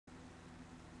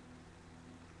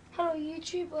Hello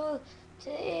YouTube, well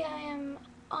today I am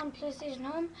on PlayStation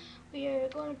Home. We are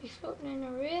going to be floating in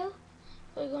a rail.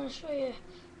 We're going to show you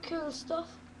cool stuff.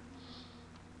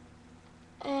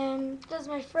 This is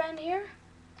my friend here.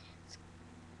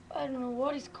 I don't know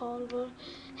what he's called, but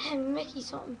Mickey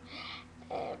something.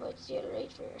 But you'll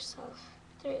read for yourself.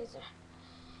 There is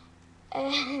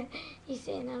her. He's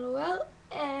saying LOL.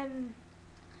 We're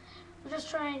just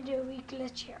trying to do a wee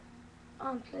glitch here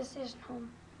on PlayStation Home.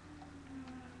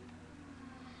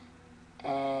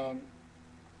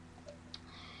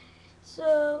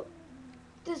 So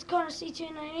this is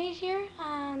conorc298 here,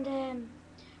 and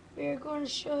we're going to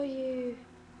show you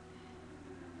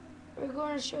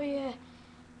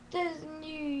this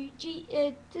new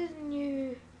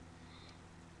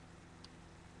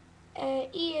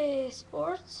EA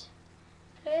Sports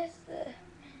place.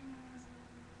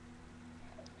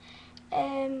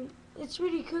 It's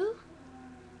really cool.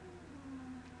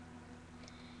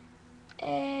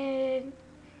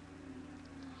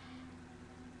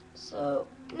 So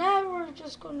now we're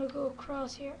just going to go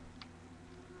across here.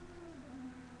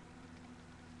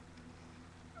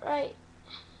 Right.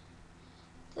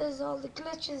 There's all the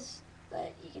glitches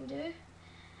that you can do.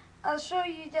 I'll show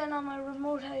you then on my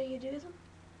remote how you do them.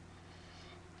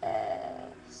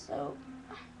 So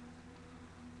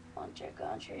once you're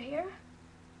gone through here,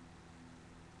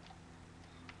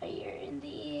 right here in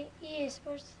the EA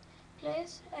Sports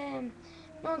place, no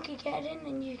one can get in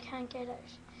and you can't get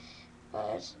out.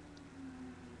 But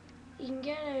you can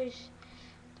get out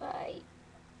by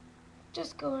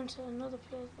just going to another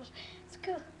place, but it's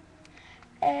cool.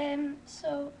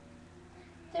 So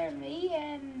there's me,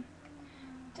 and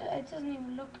it doesn't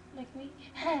even look like me.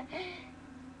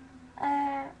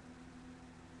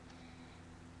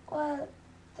 Well,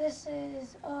 this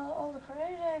is all the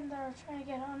crowd, and they're trying to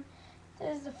get on.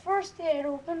 This is the first day it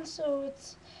opens, so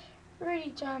it's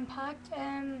really jam-packed.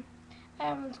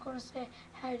 Everyone's going to say,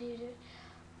 how do you do it?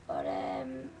 But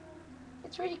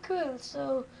it's really cool,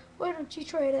 so why don't you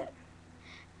try it?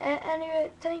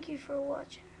 Anyway, thank you for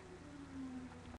watching.